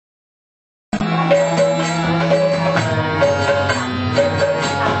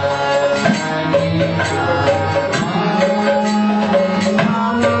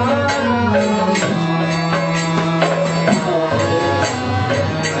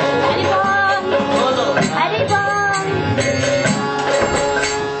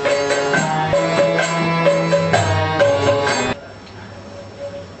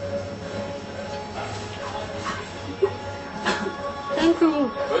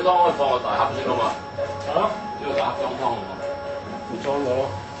湯可以放個大盒先啊嘛。嚇？呢個大盒裝湯啊嘛。唔裝咗咯。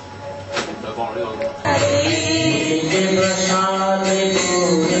就放呢個。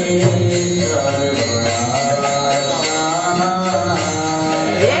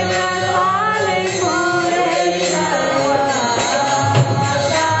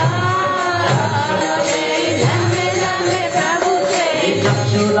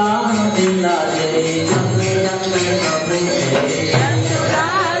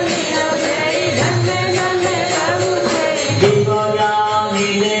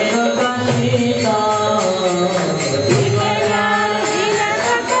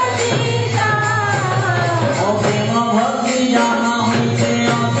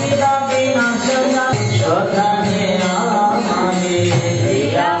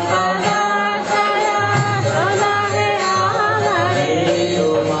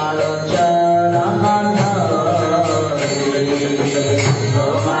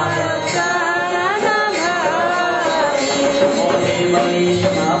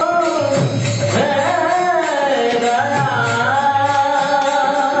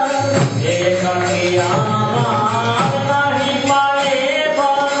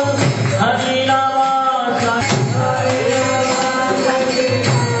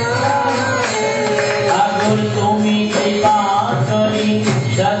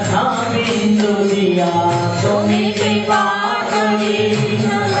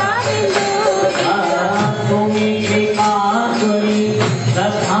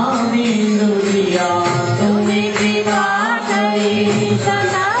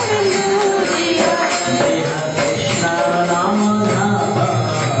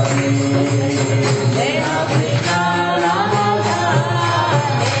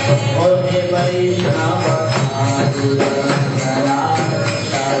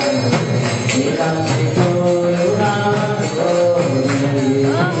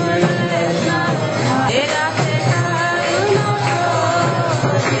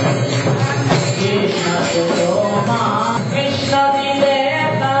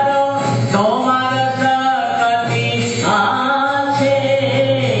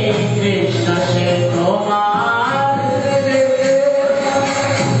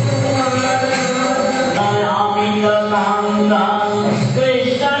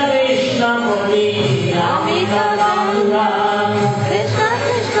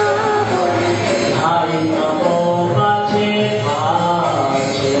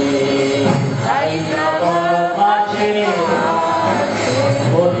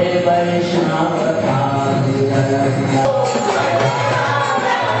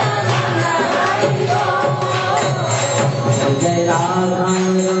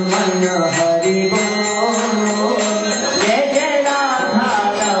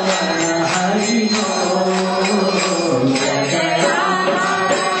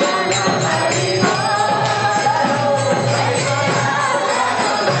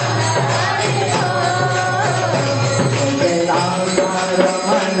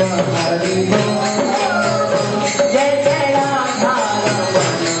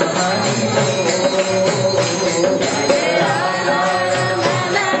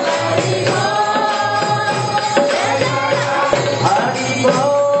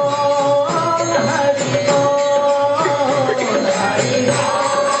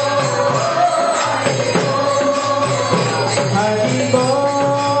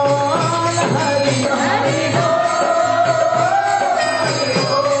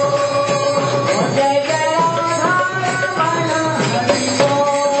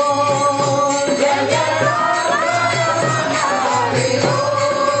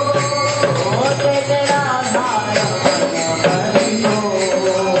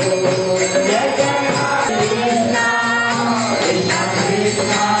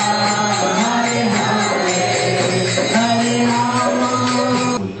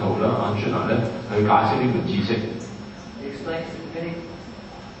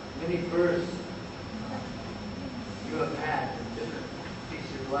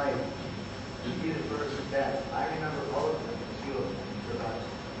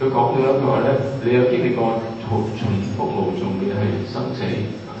佢講咗咧，佢話咧，你有經歷過重複無盡嘅係生死，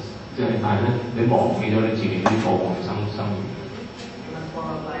即係但係咧，你忘記咗你自己啲過往嘅生活。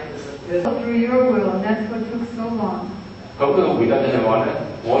咁佢嘅回答就係話咧，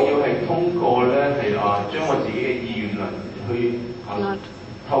我要係通過咧係將我自己嘅意願去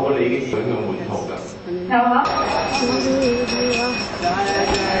透過你嘅意願去滿足㗎。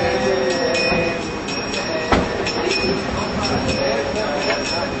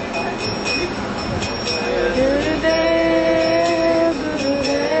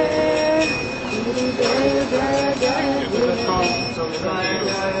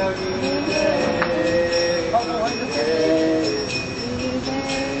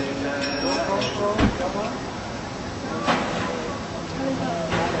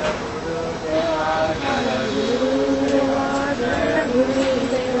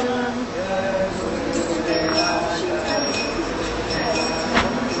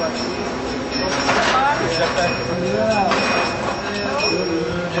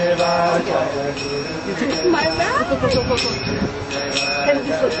My bad.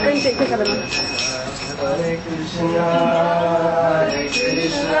 Hare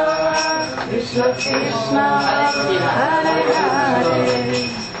Krishna, Krishna Krishna, Hare Hare,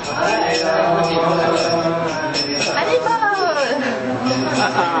 Hare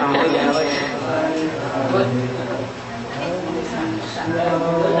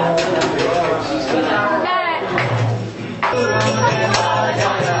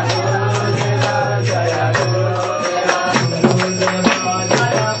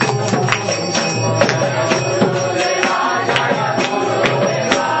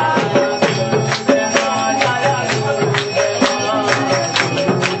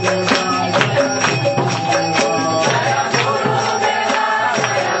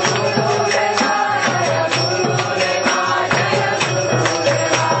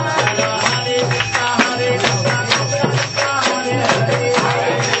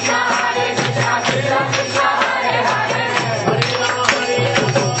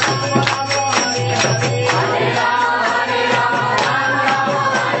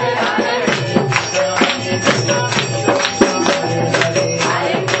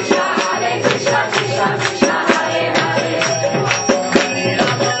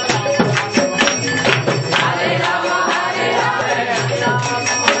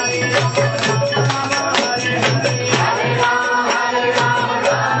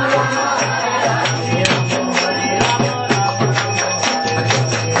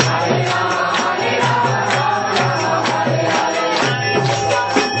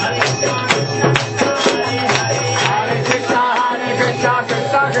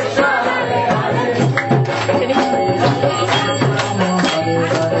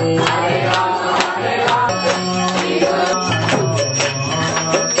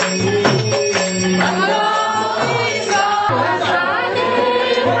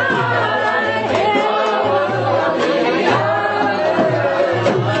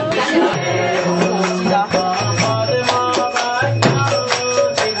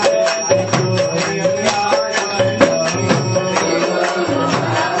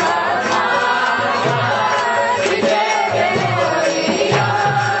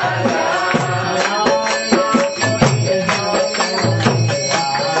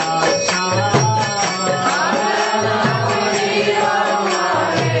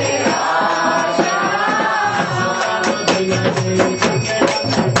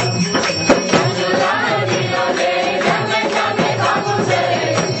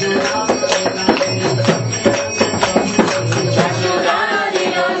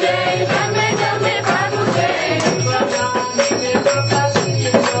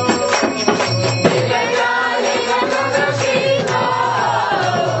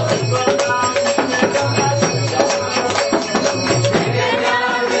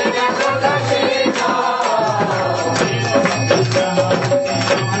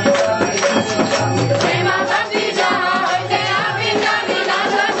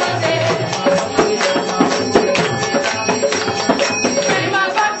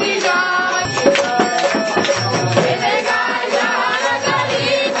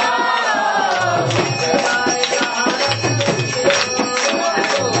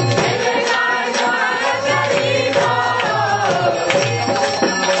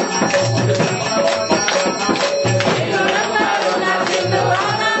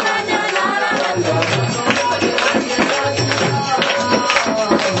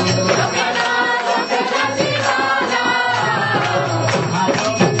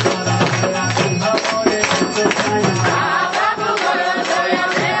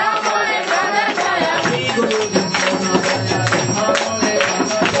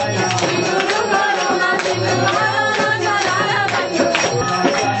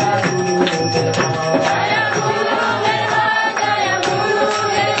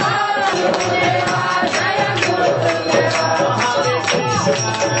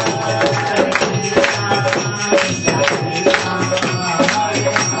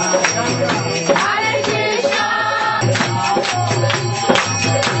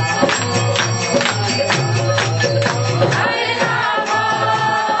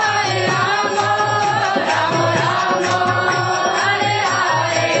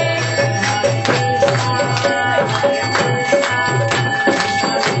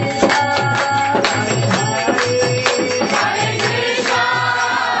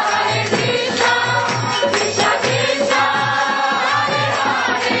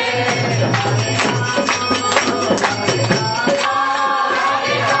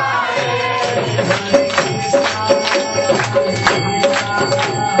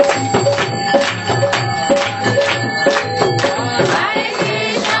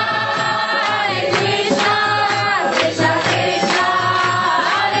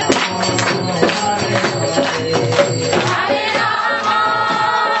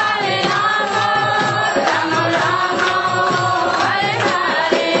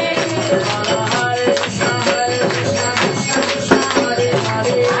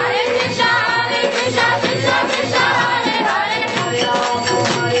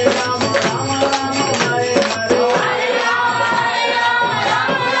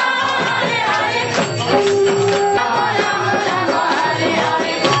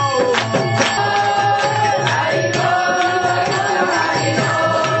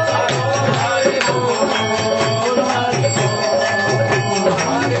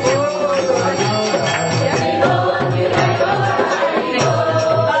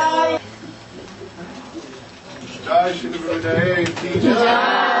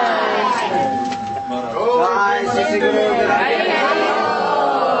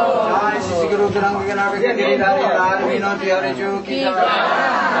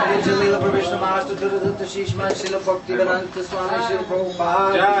Bhaktivedanta Swami Srila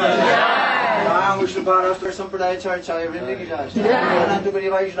Prabhupada Ram Vishnu Bharastra Sampradaya Charchaya Vrindi ki jai Ananta Guri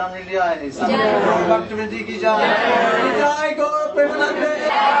Vaishnava Vrindi jai Sampradaya Bhakti Vrindi ki jai Jai Gaur Premanande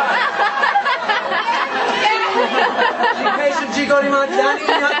Shri Keshav Ji Gauri Mat Jani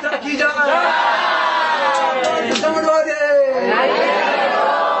Yatra ki jai Samadode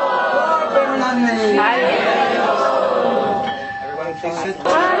Gaur Premanande Everyone please sit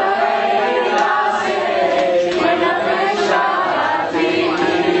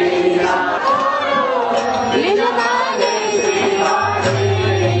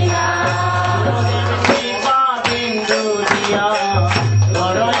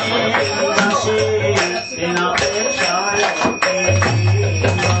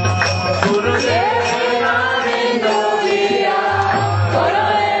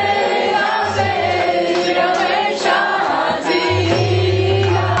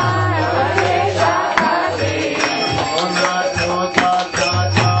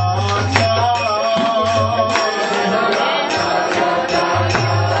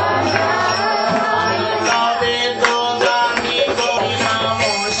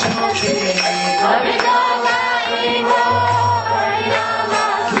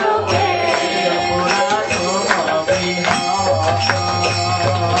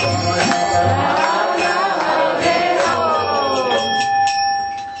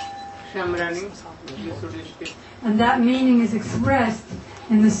And that meaning is expressed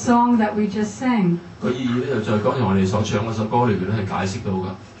in the song that we just sang.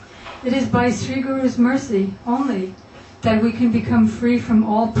 It is by Sri Guru's mercy only that we can become free from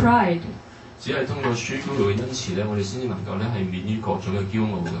all pride.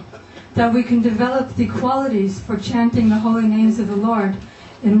 That we can develop the qualities for chanting the holy names of the Lord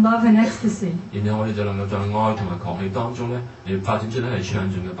in love and ecstasy.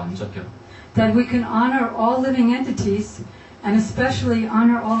 That we can honor all living entities and especially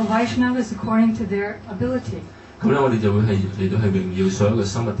honor all Vaishnavas according to their ability.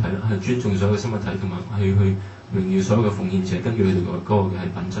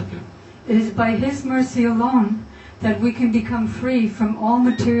 It is by His mercy alone that we can become free from all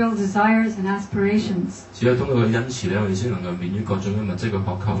material desires and aspirations.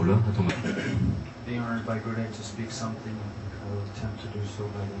 Being honored by Gurudev to speak something, I will attempt to do so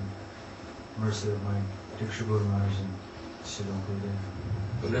by the mercy of my Diksha Guru Maharaj and Srila Gurudev.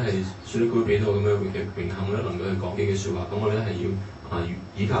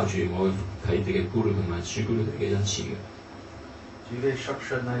 Jive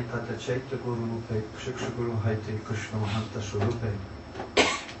Shaksha Naitata Chaita Guru Rupe Shiksha Guru Haite Krishna Mahanta Swarupe.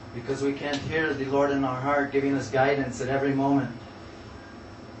 Because we can't hear the Lord in our heart giving us guidance at every moment.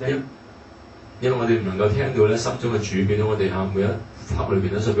 Then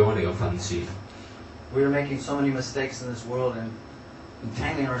we are making so many mistakes in this world and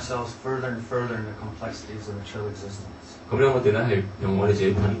entangling ourselves further and further in the complexities of material existence.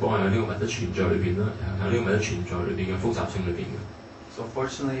 So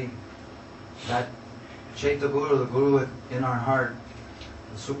fortunately, that Chaita Guru, the Guru in our heart,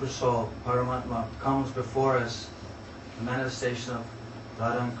 the Super Soul, Paramatma, comes before us, the manifestation of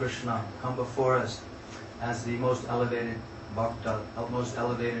Radha and Krishna come before us as the most elevated Bhakta, most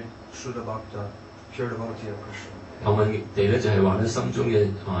elevated Shuddha Bhakta, pure devotee of Krishna.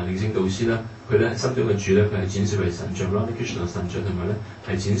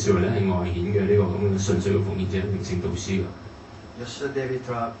 Yasha Devi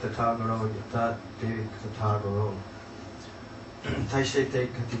Tathagaro Yata Devi Tathagaro Taishete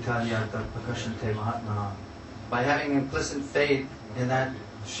Katitalyata Prakashante Mahatmana. By having implicit faith in that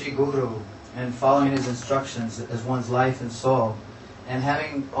Shri Guru and following his instructions as one's life and soul, and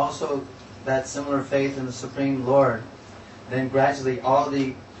having also that similar faith in the Supreme Lord, then gradually all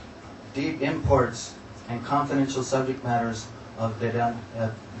the deep imports and confidential subject matters of Vedanta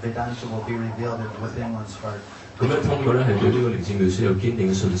will be revealed within one's heart. 咁樣通過咧係對呢個靈性具須有堅定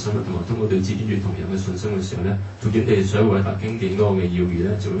嘅信心啦，同埋通過對自己與同人嘅信心嘅時候咧，逐漸地所有偉大經典嗰個嘅要義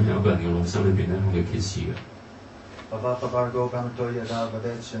咧，就會喺一個人嘅內心裏邊咧去揭示嘅。Bhavapavargo Brahmatoya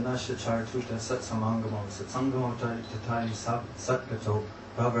Vedachana Shichartuta Satsamangamo Satsangamo Tatari Satgato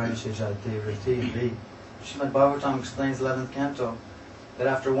Bhavarishijati Riti. Srimad Bhagavatam explains 11th canto that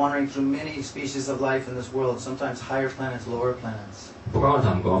after wandering through many species of life in this world, sometimes higher planets, lower planets. 不過我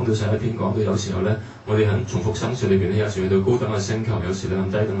談講到11篇講到有時候咧，我哋喺重複生死裏邊咧，有時去到高等嘅星球，有時咧喺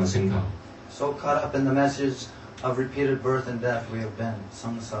低等嘅星球。So caught up in the message of repeated birth and death, we have been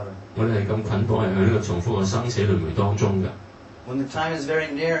samsara. 我哋係咁捆綁喺呢個重複嘅生死輪迴當中嘅。When the time is very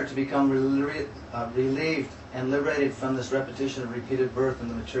near to become relieved and liberated from this repetition of repeated birth in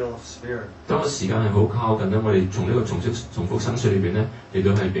the material sphere. 當個時間係好靠近咧，我哋從呢個重複生死裏邊咧，嚟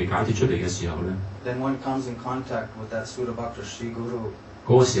到係被解脫出嚟嘅時候咧。Then one comes in contact with that Sudha Bhakta Shri Guru.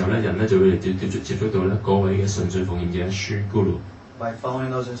 嗰個時候咧，人咧就會接觸到咧嗰位嘅純粹奉獻者 Shri Guru。By following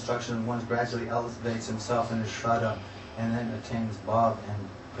those instructions, one gradually elevates himself in his shraddha and then attains bhav and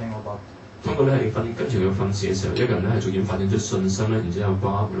prema bhakti. 通過咧係跟住佢訓示嘅時候，一個人咧係逐漸發展出信心咧，然之後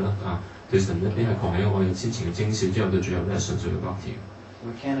bhav 啦對神一邊係狂喜愛，先前嘅徵兆之後，到最後咧係純粹嘅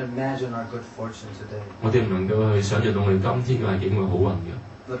bhakti。We can't imagine our good fortune today. 我哋唔能夠去想像到我哋今天嘅係幾咁好運嘅。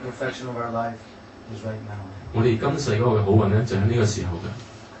The perfection of our life is right now. 我哋今世嗰個嘅好運咧，就喺呢個時候嘅。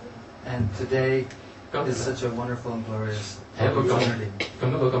And today is such a wonderful and glorious opportunity. 咁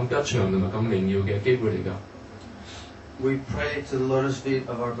一個咁吉祥同埋咁榮耀嘅機會嚟㗎。We pray to the lotus feet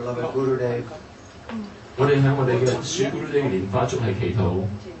of our beloved Gurudev. 我哋喺我哋嘅Shri Gurudev蓮花足係祈禱。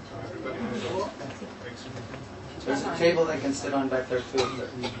There's a table they can sit on back there too.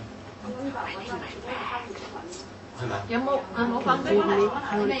 係咪？有冇放俾我嚟？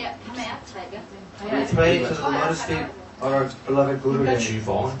係咪一齊嘅？We pray to the lotus feet of our beloved Gurudev. 廚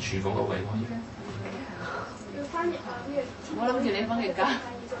房個位可以。我諗住你翻譯㗎。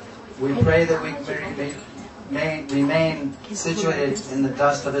We pray that we may remain situated in the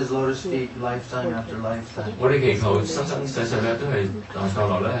dust of his lotus feet lifetime after lifetime. 我哋祈求生生世世咧都係逗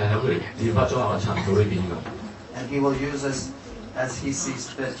留咧係喺佢蓮花足下嘅塵土裏邊嘅。And he will use us as he sees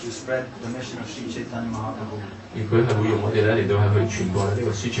fit to spread the mission of Sri Chaitanya Mahaprabhu. 而佢係會用我哋咧嚟到係去傳播呢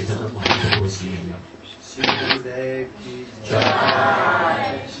個Sri Chaitanya Mahaprabhu嘅使命嘅。Sri Gurudev ki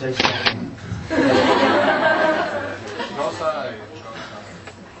jai.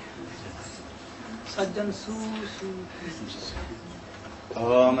 Sajjan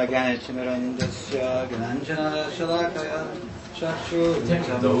Om Agyanachimiranjasya Gyananjana Shalakaya Chakshu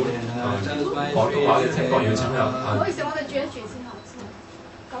Vitamudena Tasmai Shri 唔好意思，我哋轉一轉先好。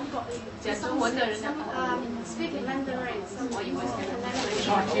感覺講中文嘅人speak in Mandarin，我以為 speak in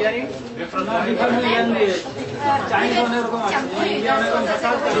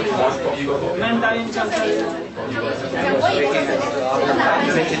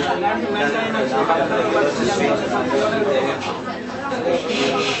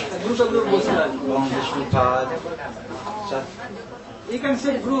can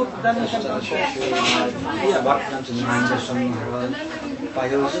say group, then you can Yeah, by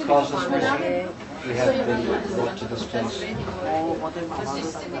whose causes we have been brought to this place.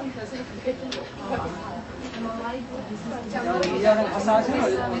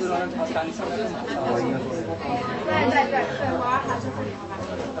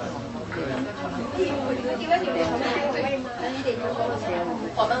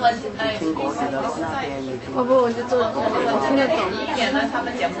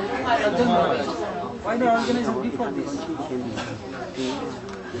 Why the organism before this?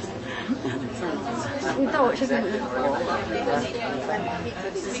 你到我这边来。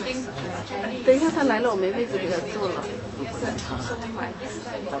等一下他来了，我没位置给他坐了。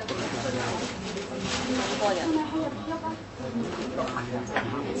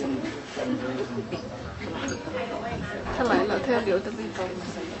他来了，他要留的位置。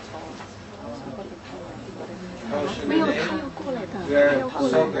没有，他要过来的。We are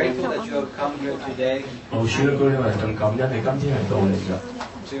so grateful that you have come here today. 我主要嗰啲係咁感恩，你今天係到嚟㗎。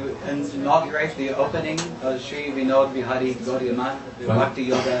To inaugurate the opening of Sri Vinod Bihari Gaudiya Math, the Bhakti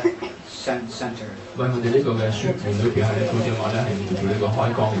Yoga Center. 為我哋呢個嘅Sri Vinod Bihari Gaudiya Math咧係做呢個開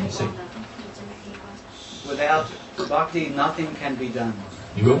光儀式。Without bhakti, nothing can be done.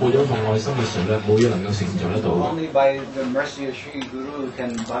 如果冇咗份愛心嘅時候咧，冇嘢能夠成就得到。Only by the mercy of Sri Guru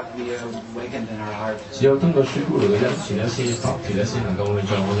can bhakti be awakened in our heart. 只有通過Sri Guru嘅恩慈咧，先Bhakti咧先能夠會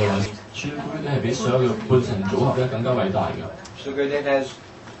在我哋內。Sri Guru 咧係比所有嘅伴成組合咧更加偉大嘅。Sri Gurudev has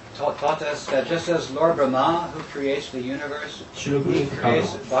taught us that just as Lord Brahma, who creates the universe, he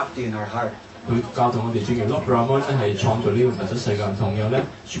creates bhakti in our heart. 佢教導我哋正如 Lord Brahma 咧係創造呢個物質世界，同樣咧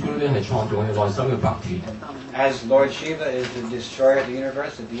Sri Guru咧係創造我哋內心嘅Bhakti。As Lord Shiva is the destroyer of the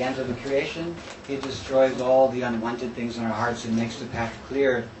universe, at the end of the creation, he destroys all the unwanted things in our hearts and makes the path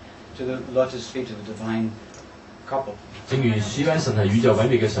clear to the lotus feet of the divine couple. 正如施威神係宇宙毀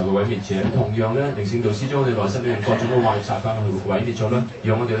滅嘅時候嘅毀滅者，同樣咧靈性導師將我哋內心裏面各種嘅壞習慣去毀滅咗咧，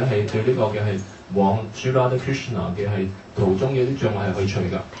讓我哋咧係對呢個嘅係往 Srila Krishna 嘅係途中嘅啲障礙係去除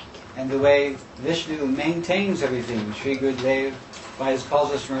㗎。And the way Vishnu maintains everything, Sri Gurudev, by his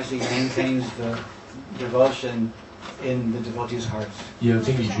causeless mercy, maintains the devotion in the devotees' hearts. 而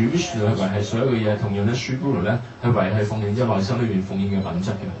正如主 Vishnu 係維係所有嘅嘢，同樣咧 Sri Guru 咧係維係奉獻即係內心裏面奉獻嘅品質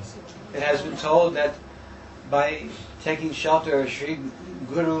嘅。It has been told that by taking shelter of Sri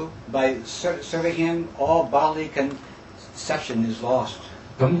Guru, by serving him, all bodily conception is lost.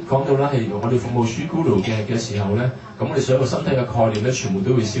 咁講到咧係我哋服務Sri Guru嘅時候咧，咁我哋所有個身體嘅概念咧，全部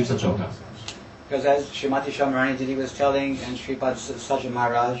都會消失咗㗎。Because as Srimati Shamarani was telling, and Sripad Saja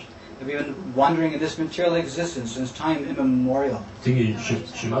Maharaj, that we've been wandering in this material existence since time immemorial. 正如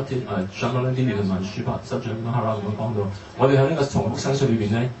Srimati Shamarani 同埋Sripad Saja Maharaj 咁講到，我哋喺呢個重複生死裏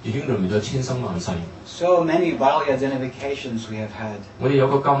邊咧，已經輪迴咗千生萬世。So many bodily identifications we have had. 我哋有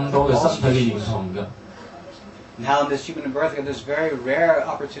個咁多嘅身體嘅認同㗎。Now in this human birth, we have this very rare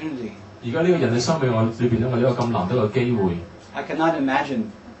opportunity. 而家呢個人嘅生命裏邊咧，我哋有一個咁難得嘅機會。I cannot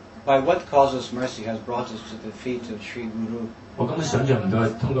imagine by what causeless mercy has brought us to the feet of Sri Guru. 我根本想象唔到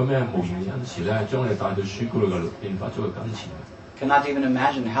係通過咩無形嘅恩慈咧，將我哋帶到Sri Guru嘅變法咗嘅跟前。Cannot even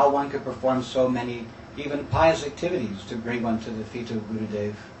imagine how one could perform so many even pious activities to bring one to the feet of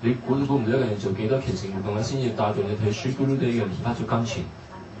Gurudev. 你估都估唔到一個人做幾多虔誠活動咧，先至帶到你去Sri Guru嘅變法咗跟前。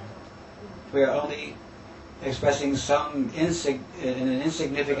We are only expressing in an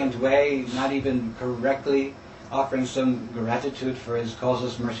insignificant way, not even correctly offering some gratitude for his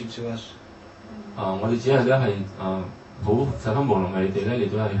causeless mercy to us. 我哋只係咧係好十分無能為地咧嚟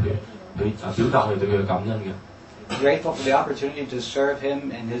到係去表達佢對佢嘅感恩嘅。Grateful for the opportunity to serve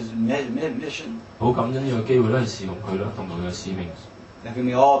him and his mission. 好感恩呢個機會咧，侍奉佢啦，同埋佢嘅使命。That we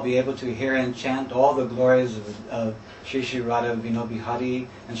may all be able to hear and chant all the glories of Sri Sri Radha Vinobi Hari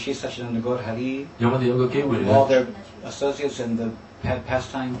and Sri Satchidananda Gaur Hari. 讓我哋有個機會咧 all their associates in the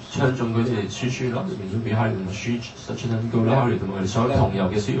pastimes. 唱頌佢哋Sri Sri Radha Vinobi Hari同埋Sri Satchidananda Gaur Hari同埋我哋所有同遊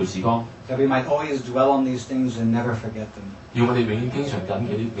嘅逍遙時光。That we might always dwell on these things and never forget them. 要我哋永遠經常緊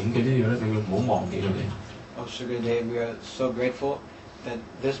記呢啲嘢咧，永遠唔好忘記佢哋。Oh, Sri Gurudev, we are so grateful that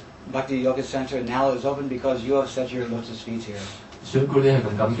this Bhakti Yoga Center now is open because you have set your lotus feet here. 所以佢哋係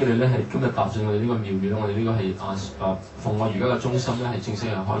咁感激你咧，係今日踏進我哋呢個廟宇，我哋呢個係奉愛瑜伽嘅中心咧，係正式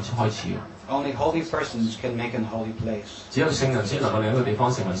係開始嘅。Only holy persons can make an holy place. 只有聖人先能夠令一個地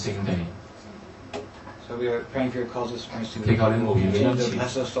方成為聖地。So we are praying for your causeless mercy. 祈求你無言嘅恩 Continue 慈。 to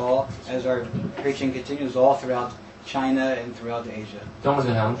bless us all as our preaching continues all throughout China and throughout Asia. 當我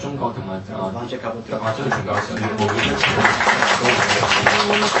哋喺中國同埋亞洲傳教嘅時候，要無言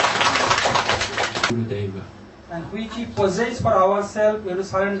嘅。And which we possess for ourselves, we have to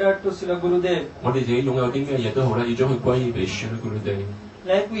surrender to Srila Gurudev. 我哋自己擁有啲咩嘢都好咧，要將佢歸依俾Srila Gurudev。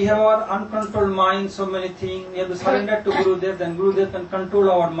 Like we have our uncontrolled mind, so many things, we have to surrender to Gurudev, then Gurudev can control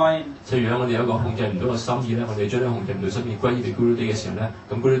our mind. 所以如果我哋有一個控制唔到嘅心意咧，我哋將呢個控制唔到心意歸依俾Gurudev嘅時候咧，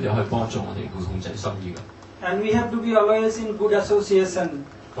咁Gurudev可以幫助我哋去控制心意嘅。 And we have to be always in good association.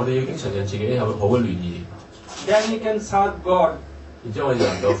 我哋要經常讓自己有好嘅聯誼。 Then we can serve God. 然之後我哋就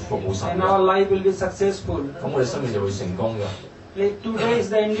能夠服務神。 And our life will be successful. 咁我哋生命就會成功嘅。 Like today is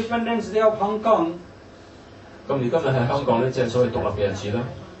the Independence Day of Hong Kong. 今日喺香港咧，即係所謂獨立嘅日子啦。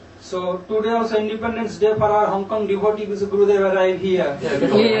 So today also Independence Day for our Hong Kong devotee because Gurudev arrived here.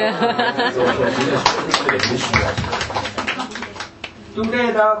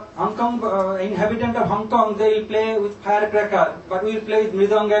 Today the Hong Kong inhabitant of Hong Kong they will play with firecracker, but we will play with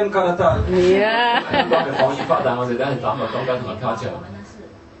mridanga and karatal.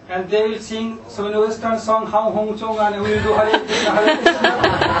 And they will sing so many Western song, How Hong Chong, and we will do Hare Krishna, Hare Krishna,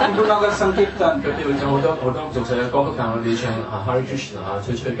 and do Nagar Sankirtan.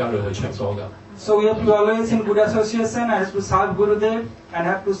 So we have to always in good association, and have to serve Gurudev, and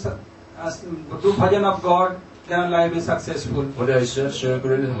have to do bhajan of God. Then life is successful. 我哋係想嗰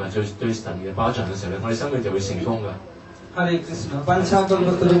啲同埋對神嘅巴掌嘅時候咧，我哋生命就會成功㗎。Hare Krishna.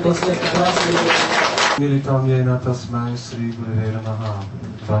 Militam yena tasmai Sri Gurave Namaha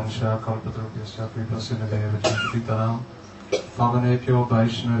Vansha Kalpatarupyasya Kripasinadeva Chakritanam Pavanepyo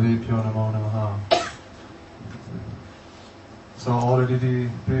Vaishnavepyo Namo Namaha. So already the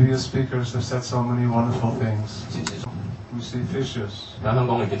previous speakers have said so many wonderful things. We see fishes.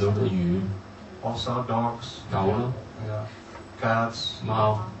 Also dogs. Yeah. Cats.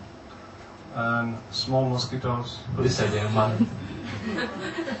 And small mosquitoes.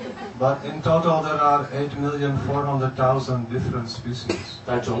 But in total there are 8,400,000 different species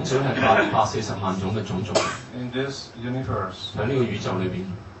in this universe.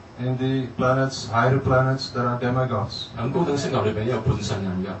 In the planets, higher planets, there are demigods.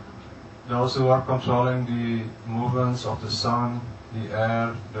 Those who are controlling the movements of the sun, the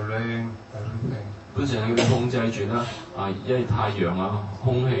air, the rain, everything.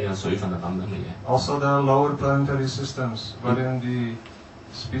 Also there are lower planetary systems wherein the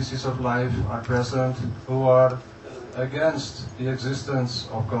species of life are present who are against the existence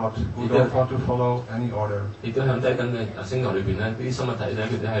of God, who don't want to follow any order.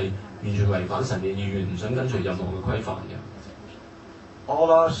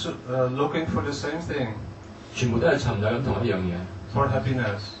 All are looking for the same thing, for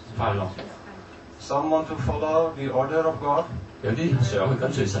happiness. Some want to follow the order of God, and they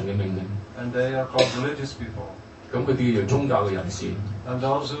are called religious people. And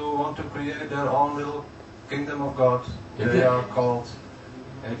those who want to create their own little kingdom of God, they are called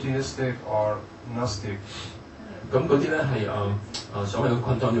atheistic or Gnostic.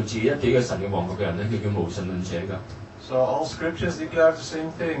 So all scriptures declare the same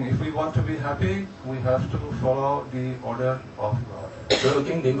thing. If we want to be happy, we have to follow the order of God.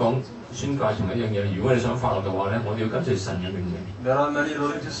 There are many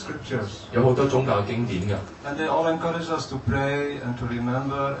religious scriptures, and they all encourage us to pray and to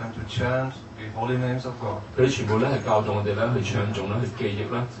remember and to chant the holy names of God.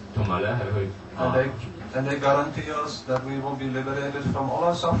 And they guarantee us that we will be liberated from all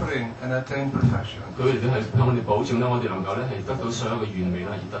our suffering and attain perfection.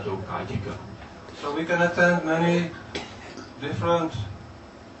 So we can attend many different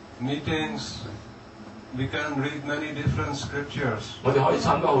meetings, we can read many different scriptures. We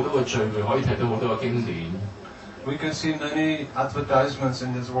can see many advertisements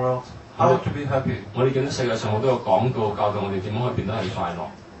in this world, how to be happy.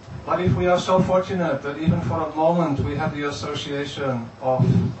 But if we are so fortunate that even for a moment we have the association of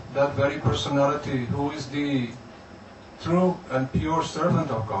that very personality who is the true and pure servant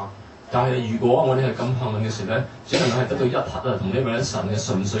of God, then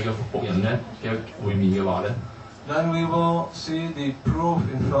we will see the proof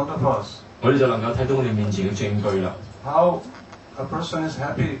in front of us. How a person is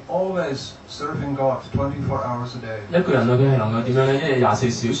happy, always serving God 24 hours a day.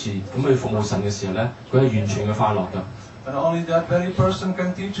 And only that very person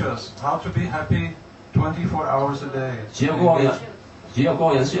can teach us how to be happy 24 hours a day.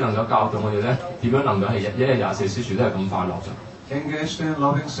 Engaged in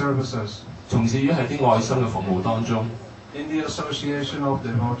loving services, in the association of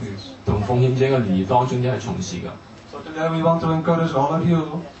devotees. So today we want to encourage all of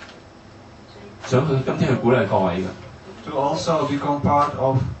you to also become part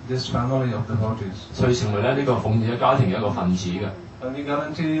of this family of devotees. And we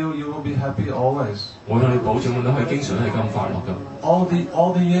guarantee you, you will be happy always. All the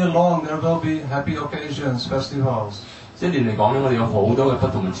year long there will be happy occasions, festivals. Some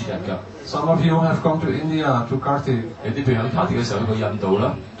of you have come to India, to Kartik, to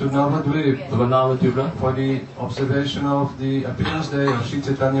Navadvip, for the observation of the appearance day of Sri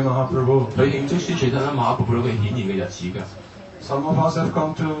Chaitanya Mahaprabhu. Some of us have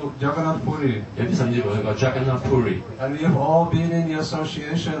come to Jagannath Puri, and we have all been in the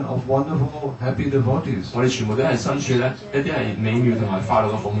association of wonderful, happy devotees.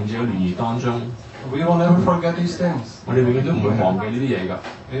 We will never forget these things. Even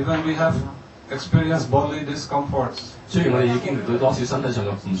we have experienced bodily discomforts,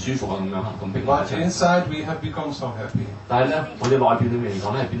 but inside we have become so happy.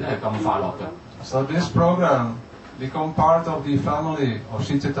 So this program become part of the family of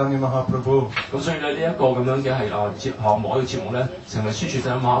Sri Chaitanya Mahaprabhu.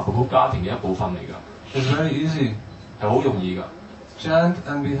 It's very easy. Chant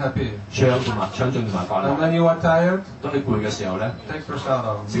and be happy. And when you are tired, take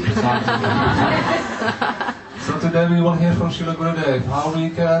prasadam. So today we will hear from Srila Gurudev how we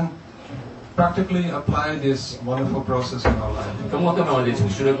can practically apply this wonderful process in our life. 咁我今日我哋從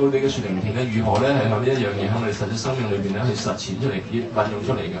書裏高啲嘅説聆聽咧，如何咧係向呢一樣嘢喺我哋實際生命裏邊咧去實踐出嚟、運用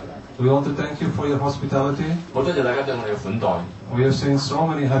出嚟嘅。We want to thank you for your hospitality. 好多謝大家對我哋嘅款待。We have seen so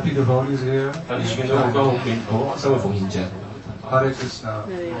many happy devotees here. 有啲見到好多好開心嘅奉獻者。Hare Krishna.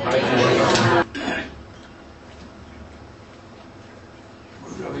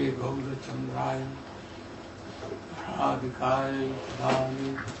 Gurave Gaura Chandraya Radhikaya Dani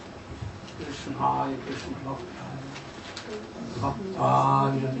Krishnaya Krishna Bhaktaya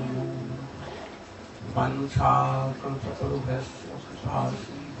Bhaktaya Namo Vancha Kalpatarubhasya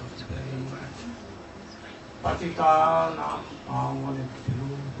Kasasi Patita Nam Pavanebhyo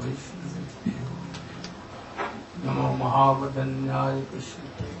Vaishnavebhyo Namo Mahavadanyaya Krishna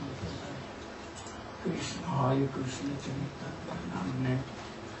Krishnaya Krishna Chaitanya Namne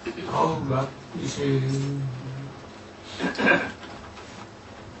Bhakti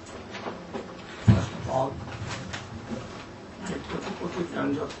First of all, I put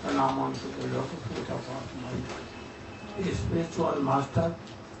Janjata Naman to the local feet of my spiritual master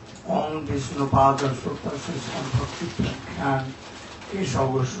Om Vishnupada Sutta Srishan Bhaktivedanta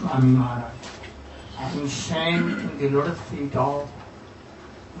Keshav Goswami Maharaj. I am saying in the lotus feet of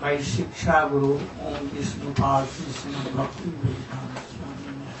my Shiksha Guru Om Vishnupada Srishan Bhaktivedanta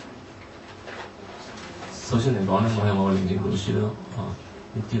Swami Maharaj. 首先嚟講咧，我係我嘅靈性導師啦，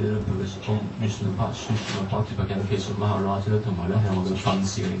呢啲咧佢嘅 Om Vishnupada Srishan Bhaktivedanta Keshav Maharaj 咧，同埋咧係我嘅訓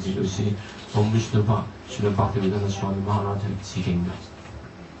示嘅靈性導師 Om Vishnupada Srishan Bhaktivedanta Swami Maharaj 係致敬嘅。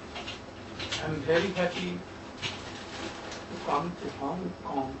I am very happy to come to Hong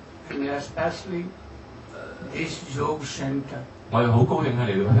Kong and especially this yoga center. 我係好高興係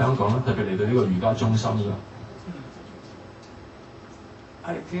嚟到香港啦，特別嚟到呢個瑜伽中心㗎。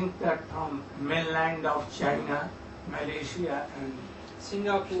I think that from mainland of China, Malaysia and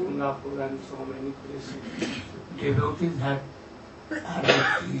Singapore and so many places, devotees have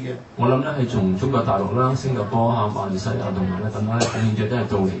arrived here. 我諗咧係從中國大陸啦、新加坡啊、馬來西亞同埋咧等等咧奉獻者都係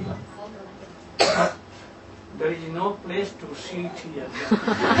到嚟㗎。There is no place to sit here.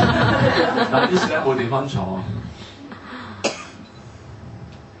 但係呢時咧冇地方坐。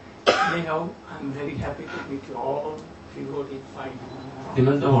Anyhow, I'm very happy to meet you all devotees finally. 點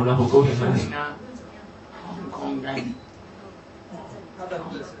樣都好啦，好高興咧。China, Hong Kong and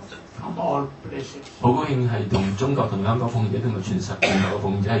from all places. 好高興係同中國同香港奉獻者同埋全球嘅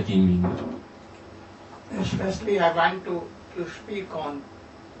奉獻者係見面嘅。Especially I want to speak on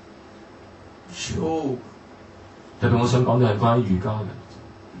yoga. 特別我想講嘅係關於瑜伽嘅。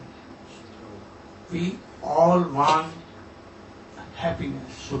We all want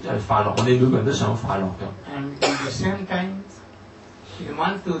happiness. 即係快樂，我哋每個人都想快樂嘅。And at the same time, we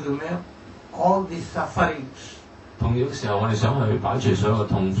want to remove all the sufferings. 同樣嘅時候，我哋想去擺除所有嘅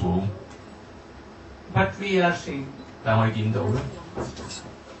痛苦。But we are seeing 但係我哋見到咧，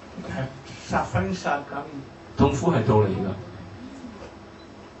 that sufferings are coming. 痛苦係到嚟㗎。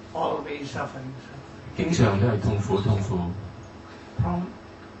Always sufferings. 經常都係痛苦。From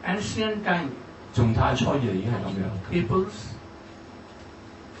ancient time, 從太初以嚟已經係咁樣。peoples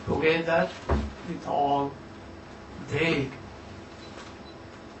together with all they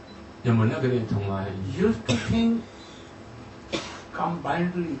人們咧，佢哋同埋 used to think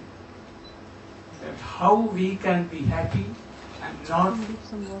combinedly that how we can be happy and not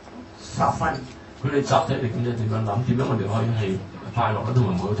suffering. 佢哋集體嚟咁就點樣諗？點樣我哋可以係快樂啦，同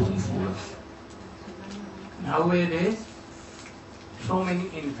埋冇咗痛苦啦？ Nowadays, so many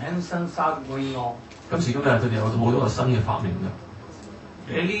inventions are going on. 今時今日佢哋有好多個新嘅發明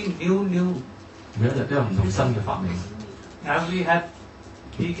㗎， Really new. 每一日都有唔同新嘅發明。 Now we have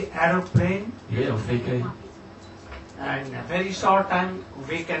big aeroplane, 而家有飛機， and in a very short time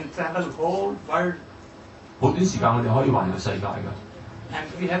we can travel whole world. 好短時間我哋可以環遊世界㗎。 And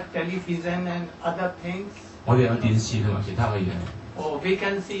we have television and other things. 我哋有電視同埋其他嘅嘢。 Oh, we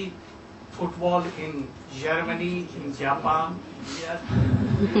can see football in Germany, in Japan, here.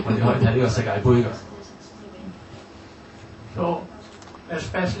 我哋可以睇呢個世界盃㗎。 So,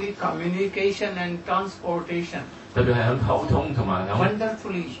 especially communication and transportation, 特別係喺溝通同埋喺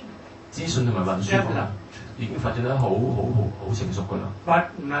wonderfully 資訊同埋運輸方面 developed. 已經發展得好成熟㗎啦。 But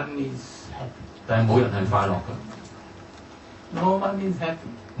none is happy. 但係冇人係快樂㗎， No one is happy.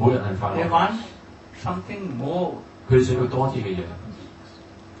 冇人係快 They 樂。 want something more. 佢哋想要多啲嘅嘢。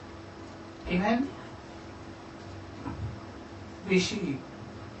 Even we see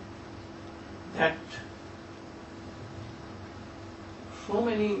that so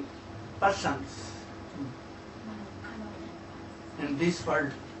many persons in this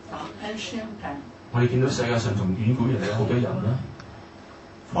world from ancient time, 我哋見到世界上從遠古以嚟有好多人啦，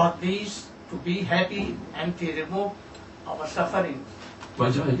 for these to be happy and to remove our suffering. 為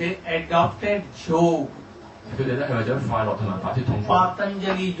咗係 They adopted yoga, 佢哋咧係為咗快樂同埋擺脫痛苦。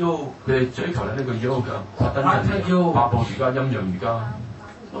 Patanjali yoga, 佢哋追求咧呢個 yoga、帕登Hatha 人 yoga 八部瑜伽、陰陽瑜伽，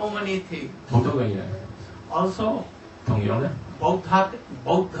 so many things. 好多嘅嘢。 Also, 同樣咧， Buddha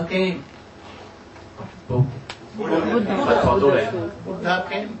came. 佛陀都嚟， Buddha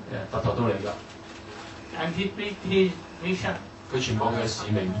came 佛陀都嚟㗎。 and he preached his mission 佢傳播嘅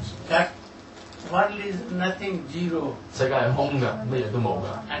使命， that world is nothing, zero, 世界係空㗎，乜嘢都冇㗎，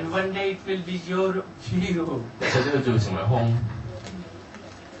 and one day it will be zero. 一切都要成為空。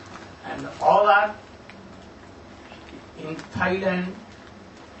 And all are in Thailand,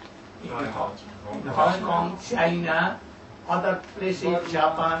 in Hong Kong, China, other places,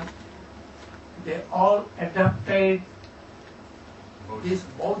 Japan, they all adopted this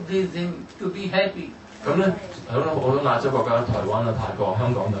Buddhism to be happy. 咁咧喺好多亞洲國家，台灣啊、泰國、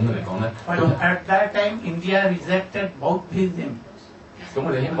香港等等嚟講咧， But 都 at that time, India rejected Buddhism. 咁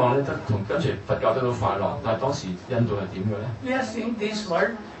我哋希望咧同跟隨佛教得到快樂，但係當時印度係點嘅咧？ We are seeing this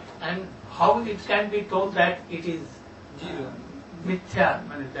world and how it can be told that it is mithya.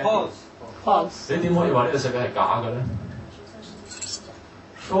 False. False. 你點可以話呢個世界係假嘅咧？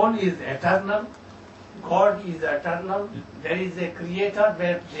 Soul is eternal, God is eternal, there is a creator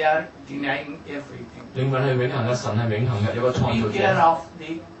where they are denying everything. 靈魂係永恆嘅，神係永恆嘅，有個創造 Be care 者。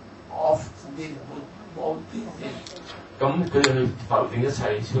 of this Buddhism. 咁佢哋去否定一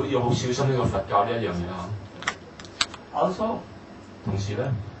切，都要好小心呢個佛教呢一樣嘢啊。 Also, 同時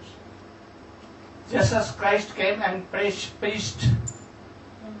咧， Jesus Christ came and preached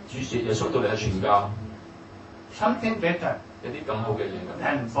主耶穌到嚟係傳教， something better 有啲更好嘅嘢㗎，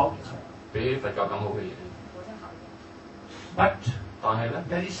 than Buddhism. 比起佛教更好嘅嘢。 But 但係咧，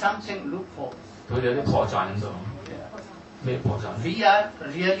 there is something loophole. 佢哋有啲破綻喺度。咩破綻？ We are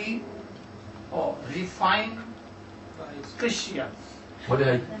really refined Christians. 我哋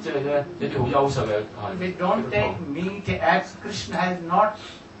係即係咧一啲好優秀嘅 We don't take meat, eggs. Krishna has not,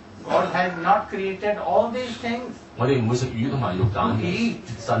 God has not created all these things. 我哋唔會食魚同埋肉蛋嘅，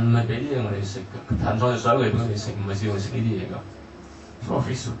神唔係俾啲嘢我哋食嘅，神創造所有嘢俾我哋食，唔係叫我哋食呢啲嘢㗎。 So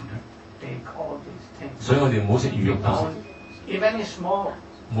we should take all these things. 所以我哋唔好食魚肉蛋， Even small.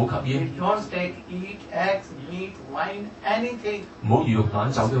 唔好吸 We 煙， don't take eat, eggs, meat, wine, anything. 唔好魚肉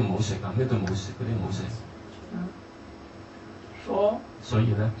蛋酒都唔好食啊，咩都唔好食，嗰啲唔好食。 So 所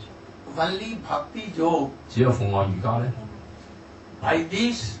以咧， only bhakti yoga. 只有奉愛瑜伽咧， By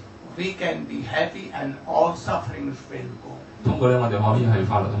this we can be happy and all sufferings will go. 通過咧我哋可以係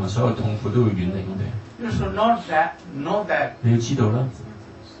快樂，同埋所有痛苦都會遠離我哋。 You should know that 你要知道啦，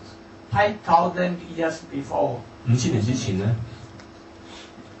 5,000 years before 5000年之前咧，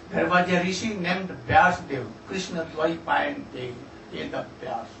 there was a rishi named Vyasdev, Krishna Dvaipayan Veda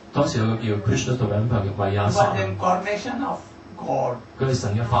Vyas. 當時有個叫 Krishna Dvaipayan 嘅維亞 He 薩， was incarnation of God. 佢係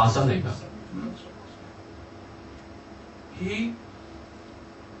神嘅化身嚟㗎。 He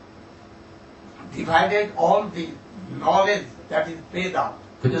divided all the knowledge that is Veda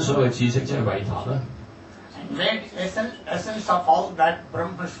佢將所有嘅知識即係維達啦， and made essence of all that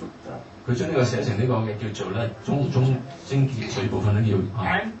Brahma Sutra. 佢將呢個寫成呢個嘅叫做咧中精髓部分咧叫啊，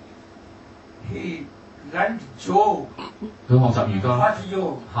 And he learned yoga, 佢學習瑜伽、 Hatha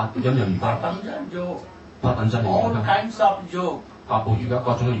yoga, 客陰陽瑜伽、 Patanjali yoga, 巴等真理 all 瑜伽、 kinds of yoga, 八部瑜伽、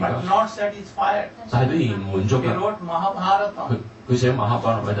各種嘅瑜 but 伽， not satisfied. 但係都仍然唔滿足 He 嘅。 wrote Mahabharata. 佢寫馬克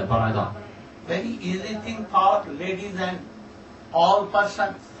巴勒米特巴拉達， Very easy thing for ladies and all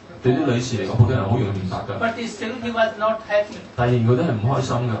persons. 對啲女士嚟講，好多人好容易明白㗎。 But still he was not happy. 但係仍然覺得係唔開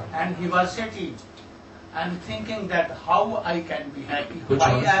心㗎。 And he was sitting and thinking that how I can be happy, Good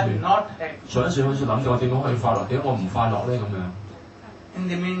why choice, I am yeah. not happy. 上一次開始諗咗我點樣可以快樂，點解我唔快樂咧咁樣？ In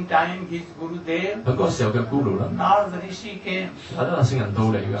the meantime, his Gurudev, 喺嗰個時候嘅 Guru 啦， Narada Rishi came 有得聖人到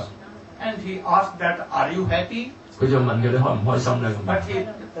嚟㗎， and he asked that, are you happy? 佢就問佢你開唔開心咧咁。 But he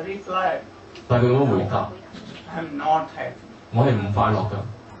replied, 但係佢咁樣回答， I'm not happy. 我係唔快樂㗎。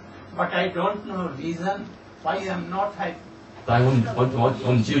 But I don't know reason why I'm not happy. 但係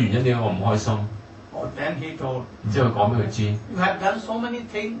我唔知道原因點解我唔開心。 Oh, then he told, 然之後講俾佢知， you have done so many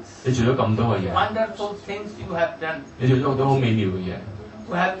things, 你做咗咁多嘅嘢， wonderful things you have done. 你做咗好多好美妙嘅嘢，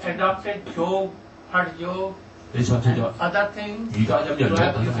 You have adopted yoga, Hatha yoga, 你創出咗 other things. 瑜伽、陰陽 You 瑜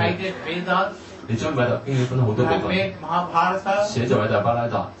have 等等嘅嘢， decided Vedas. 你將偉大經典分咗好 You 多部 have 分， made Mahabharata 寫就偉大巴拉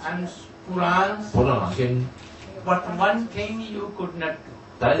達、 and Purans. 普羅蘭經。 But one thing you could not do.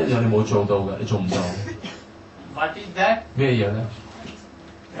 第一樣你冇做到嘅，你做唔到。 What is that? 咩嘢咧？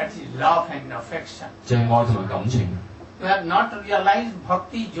 That is love and affection. 就係愛同埋感情。 You have not realized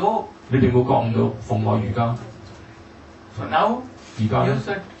bhakti yoga. 你哋冇覺悟到奉愛瑜伽。 So now 而家咧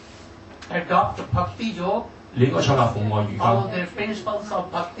you，should adopt bhakti yoga, 你應該採納奉愛瑜伽， follow the principles of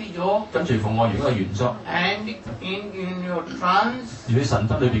bhakti yoga, 跟住奉愛瑜伽嘅原則。 and in your trance, 而你神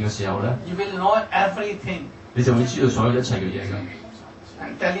燈裏邊嘅時候咧， you will know everything. 你就會知道所有一切嘅嘢㗎。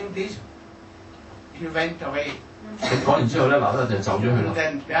 And telling this, he went away. 咁講完之後咧，嗱就走咗去 And 啦。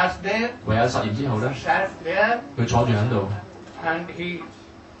 then Vyas there, 唯有實驗之後咧， sat there, 佢坐住喺度， and he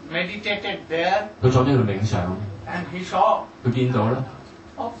meditated there, 佢坐咗喺度冥想， and he saw 佢見到咧，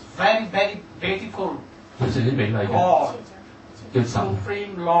 a very, very beautiful 非常之美麗嘅 God, 嘅神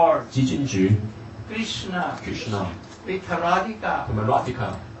Supreme Lord, 至尊主 Krishna, Krishna with Radhika, 同埋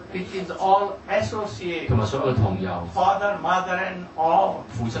Radhika which is all associate, 同埋所有嘅同遊， father, mother, and all.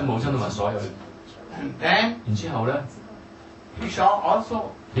 父親母親同埋所有。 And then 然之後咧， he saw also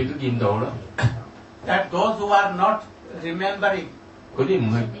亦都見到啦， that those who are not remembering 嗰啲唔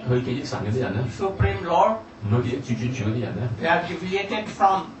去記憶神嗰啲人咧， Supreme Lord, 唔去記憶至尊主嗰啲人咧， they are deviated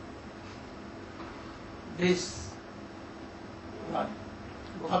from this what,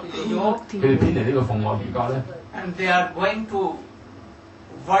 bhakti yoga, 佢哋偏離呢個奉愛瑜伽咧， and they are going to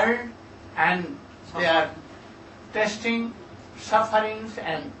world and they are testing sufferings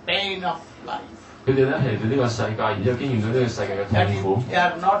and pain of life. 佢哋咧係嚟到呢個世界，然之後經驗到呢個世界嘅 That 痛 is, 苦， they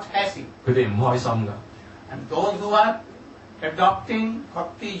are not happy. 佢哋唔開心㗎。 And those who are adopting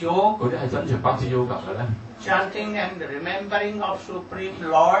bhakti yoga, 嗰啲係跟住 Bhakti Yoga 嘅咧， chanting and remembering of Supreme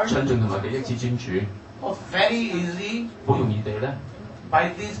Lord, 親近同埋記憶至尊主， was very easy 好容易地咧，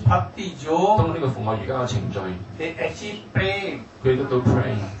 by this bhakti yoga. 當呢個奉愛瑜伽嘅程序， They achieve prema. 佢哋得到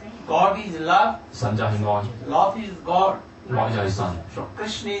pray， God is love, 神就係愛， love is God. 愛就係神， So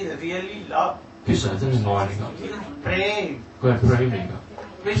Krishna is really love. Krishna 真係愛嚟㗎， He is praying. 佢係 pray 嚟㗎。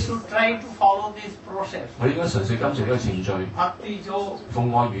 We should try to follow this process. 我應該嘗試跟住呢個程序， Bhakti yoga.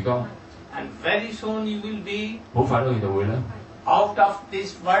 奉愛瑜伽， And very soon you will be 好快咧你就會咧 out of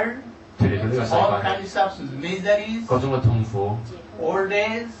this world, 脱離到呢個世 all 界， kinds of miseries, 各種嘅痛苦、 old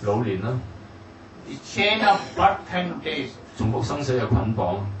age, 老年啦、 the chain of birth and death. 重複生死嘅捆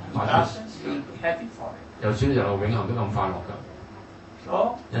綁， And thus you will be happy for it. 由此就永恆都咁快樂㗎。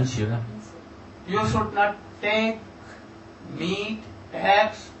 So 因此咧， you should not take meat,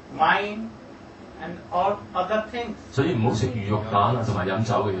 eggs, wine, and all other things. 所以唔好食魚肉蛋啊，同埋飲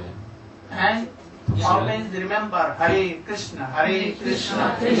酒嘅嘢。 And always remember Hare Krishna, Hare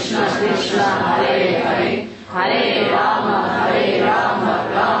Krishna, Krishna Krishna Hare Hare Hare Rama Rama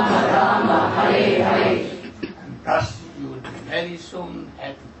Rama Hare Hare. and thus you will be very soon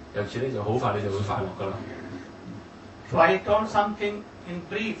happy. 由此咧就好快你就會快樂㗎啦。 So I told something in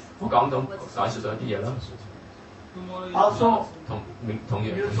brief. 我講到解説咗一啲嘢啦， Also, 同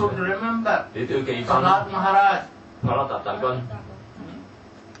樣 you should remember 你都要記翻 Srimad Maharaj, 帕拉達大軍，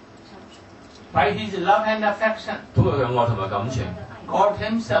 by his love and affection, 通過佢嘅愛同埋感情， God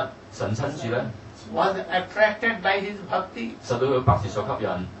himself 神親自咧 was attracted by his bhakti, 受到佢北字所吸引，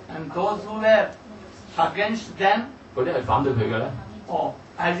 and those who were against them, 嗰啲係反對佢嘅咧， oh,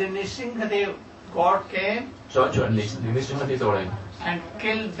 as in Nishingadev, God came 再一場連啲選喺呢度嚟， and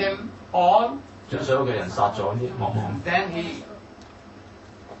killed them all, 將所有嘅人殺咗啲惡魔， and then he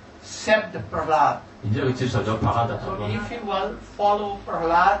saved Prahlad. 然之後佢接受咗帕拉達大 So 軍。 if you will follow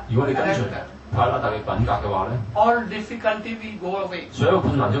Prahlad, 如果你跟隨 character, 帕拉達嘅品格嘅話咧， all difficulty will go away, 所有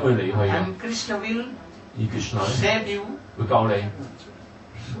困難都會離去嘅， and Krishna will 而 Krishna 咧 save you. 會救你。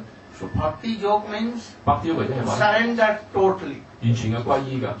 So bhakti yoga means 白雕或者係話 surrender totally. 完全嘅歸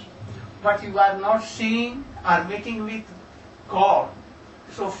依㗎。 But you are not seeing or meeting with God.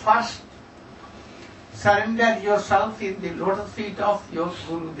 So first, surrender yourself in the lotus feet of your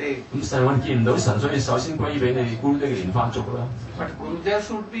Gurudev. 咁成日我哋見唔到神，所以首先歸依俾你咕嚕嘅蓮花族啦。 But Gurudev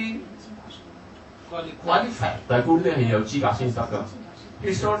should be qualified. 但係咕嚕係有資格先得㗎。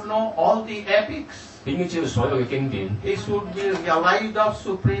 He should know all the epics. 佢應該知道所有嘅經典， He should be realized of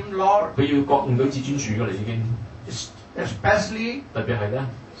Supreme Lord. 佢要覺悟到至尊主㗎啦已經。 Especially, 特別係咧，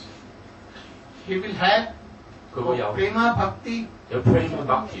 he will have 佢會有 prema bhakti 有 prema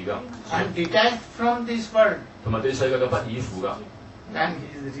bhakti 㗎， and detached from this world. 同埋對世界嘅不依附㗎， Then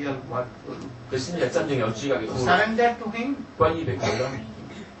he is real what Guru. 佢先至係真正有資格嘅 Guru。 Surrender to him. 歸依俾佢啦。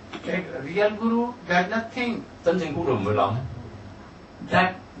 A real Guru does not think 真正 Guru 唔會諗，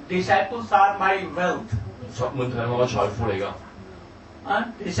 that disciples are my wealth. 門徒係我嘅財富嚟㗎。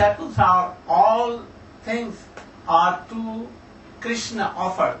 Disciples are all things are to Krishna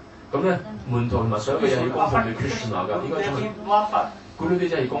offered. 咁咧，門徒同埋所有嘅嘢要供奉俾 Krishna 㗎，應該將佢 offer. Guru 啲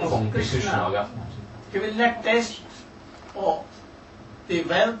真係供奉俾 Krishna 㗎。 He will not taste the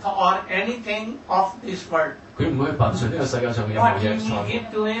wealth or anything of this world. 佢唔會去品嚐呢個世界上嘅任何 What 嘢 you 財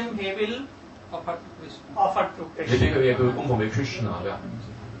give 富。 to him, he will offer to 你俾 Krishna. 佢嘢，佢會供奉俾 Krishna 㗎。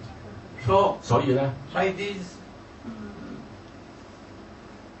所以咧，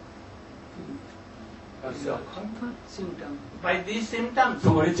 by these symptoms,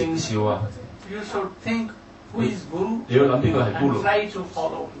 通過啲徵兆啊， you should think who is Guru 你要諗邊個係 and Guru， try to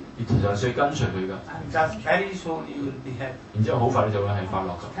follow him. 你其實需要跟隨佢噶， And just very soon you will be happy. 然之後好快你就會係快樂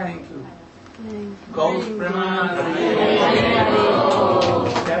噶。 Thank you. Gau Premanand.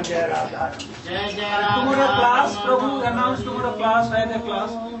 Jai Jai Radha. Tomorrow class, Prabhu announced tomorrow class, Friday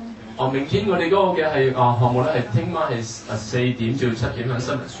class. 明天我哋嗰個嘅係項目咧係聽晚係4點至7點喺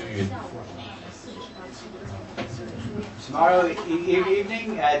新民書院。 Tomorrow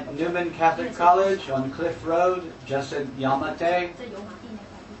evening at Newman Catholic College on Cliff Road, just at Yamate,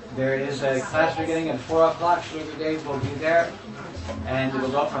 there is a class beginning at 4 o'clock. Sugar Dave will be there. And it will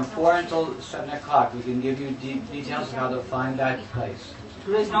go from 4 until 7 o'clock. We can give you details of how to find that place.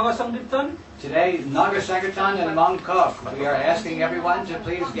 Today is Naga Sankirtan. Today, Naga Sankirtan in Mongkok. We are asking everyone to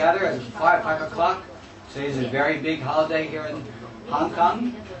please gather at 5 o'clock. Today is a very big holiday here in Hong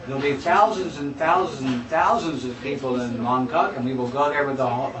Kong. There will be thousands and thousands and thousands of people in Mongkok, and we will go there with the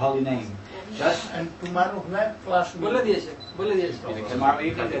holy name. Just And tomorrow where class will be? tomorrow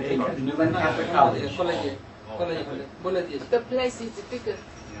evening at the Newman Catholic College. The place is bigger.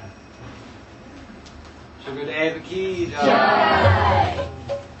 Sugadev ki jai.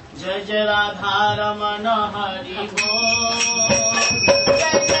 Jai Jai Radha Ramana Hari Bol.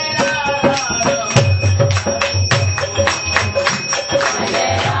 Jai Jai Radha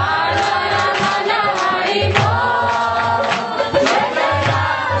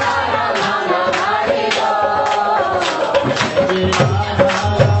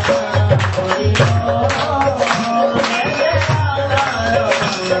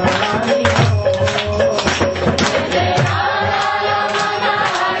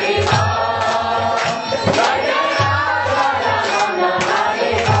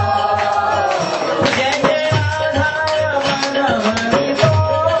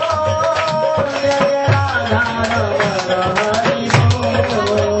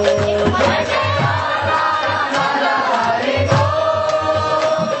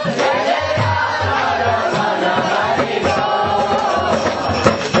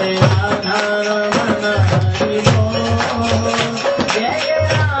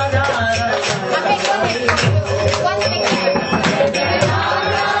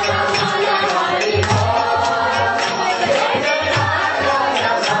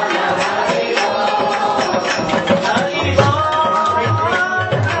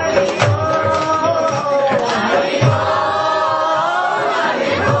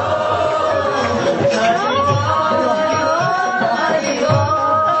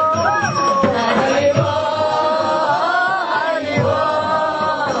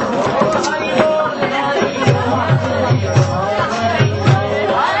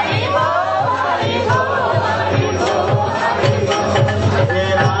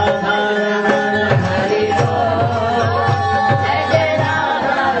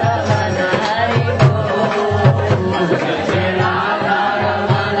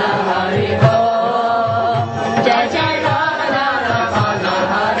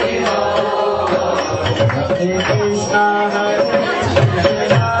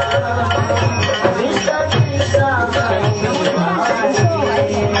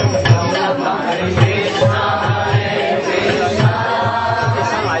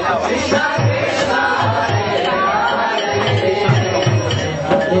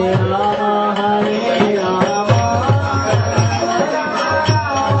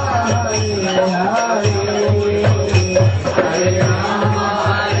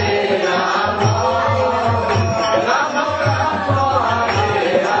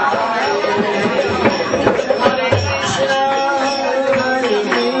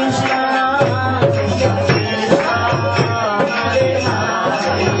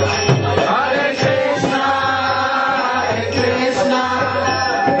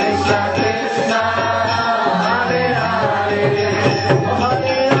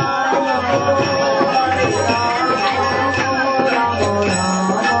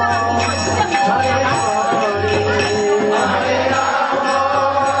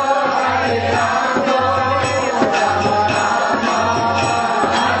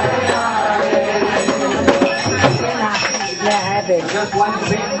Just one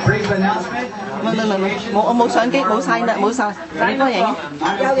brief announcement. 我冇相機，冇晒啦，冇晒，你幫影。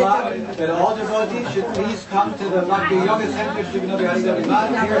 That all devotees should please come to the Bhakti Yoga Center here at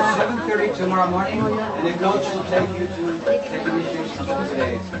 7:30 tomorrow morning, and the coach will take you to take initiation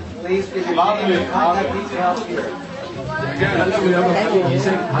today. Please give your name and contact details here. 咧會有個特別儀式，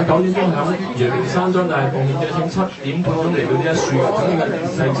喺9點鐘響陽明山莊，但係奉獻者請7點半鐘嚟到呢一樹，咁呢個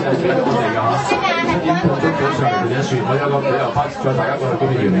細節係邊個嚟㗎？7點半鐘早上嚟到呢一樹，我有個旅遊巴載大家過去嗰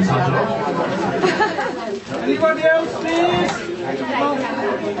邊陽明山莊。Anybody else, please?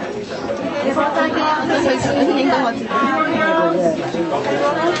 你放低嘅，佢影到我自己。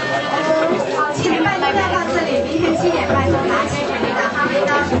7點半就要到這裡，明天7點半就拿起你的哈密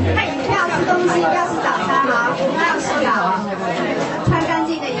刀，不要吃東西，不要吃早餐哈，不要洗澡，穿乾淨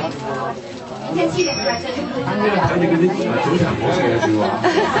的衣服。明天7點在這裡。睇住嗰啲早晨唔好食嘅説話。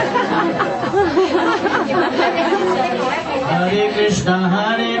Hare Krishna,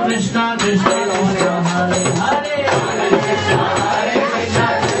 Krishna Krishna, Hare Hare, Hare Krishna,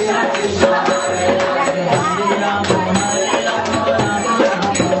 Krishna Krishna, Hare Hare, Hare Rama, Hare Rama, Rama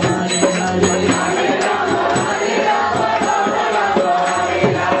Rama, Hare Hare, Hare Rama, Hare Rama, Rama Rama, Hare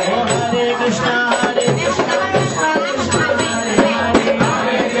Hare. Oh Hare Krishna, Krishna Krishna, Hare Hare,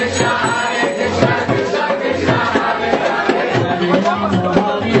 Hare Krishna, Krishna Krishna, Hare Hare, Hare Rama, Hare Rama,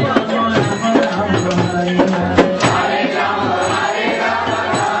 Rama Rama, Hare Hare.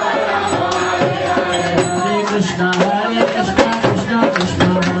 Krishna, Hare Krishna, Krishna Krishna,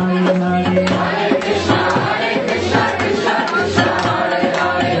 Hare Hare, Hare Krishna, Krishna Krishna, Hare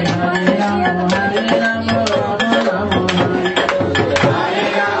Hare, Hare Rama, Hare Rama, Rama Rama, Hare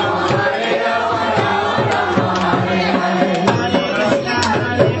Hare, Hare Rama, Rama Rama, Hare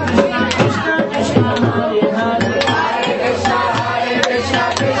Hare, Hare Krishna, Krishna Krishna, Hare Hare, Hare Krishna,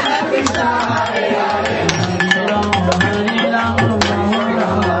 Krishna Krishna, Hare Hare, Hare Rama, Hare Rama, Rama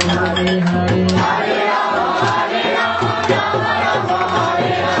Rama, Hare Hare.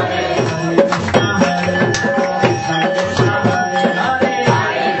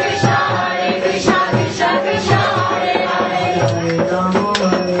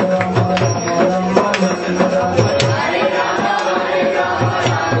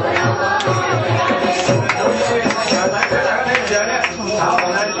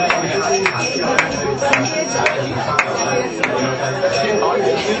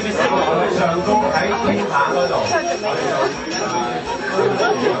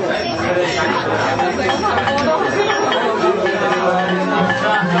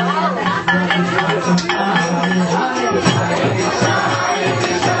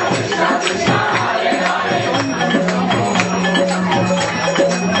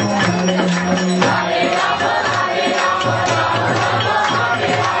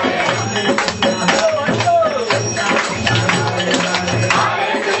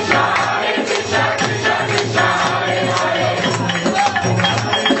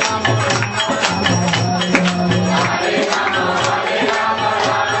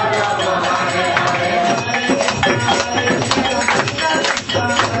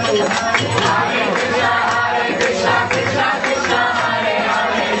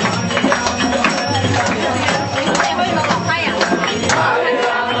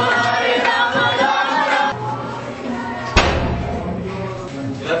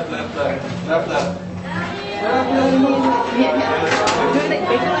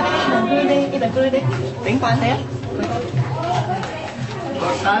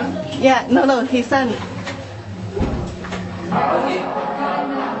 Yeah, no, his son.